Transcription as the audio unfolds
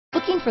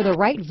Looking for the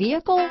right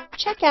vehicle?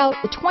 Check out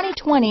the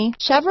 2020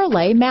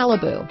 Chevrolet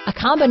Malibu, a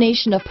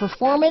combination of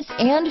performance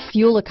and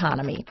fuel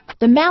economy.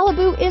 The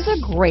Malibu is a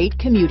great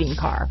commuting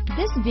car.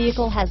 This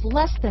vehicle has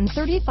less than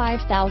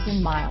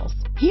 35,000 miles.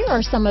 Here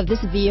are some of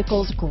this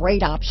vehicle's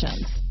great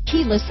options: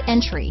 keyless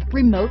entry,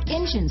 remote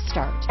engine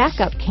start,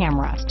 backup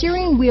camera,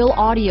 steering wheel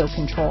audio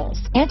controls,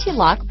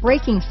 anti-lock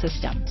braking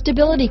system,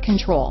 stability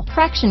control,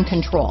 traction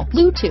control,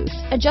 Bluetooth,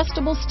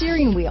 adjustable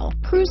steering wheel,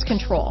 cruise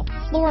control,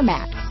 floor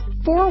mats,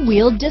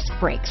 four-wheel disc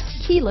brakes,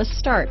 keyless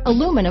start,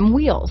 aluminum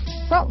wheels,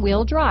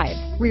 front-wheel drive,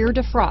 rear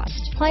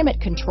defrost,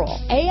 climate control,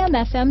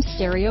 AM/FM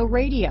stereo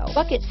radio,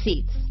 bucket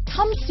seats.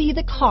 Come see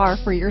the car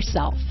for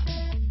yourself.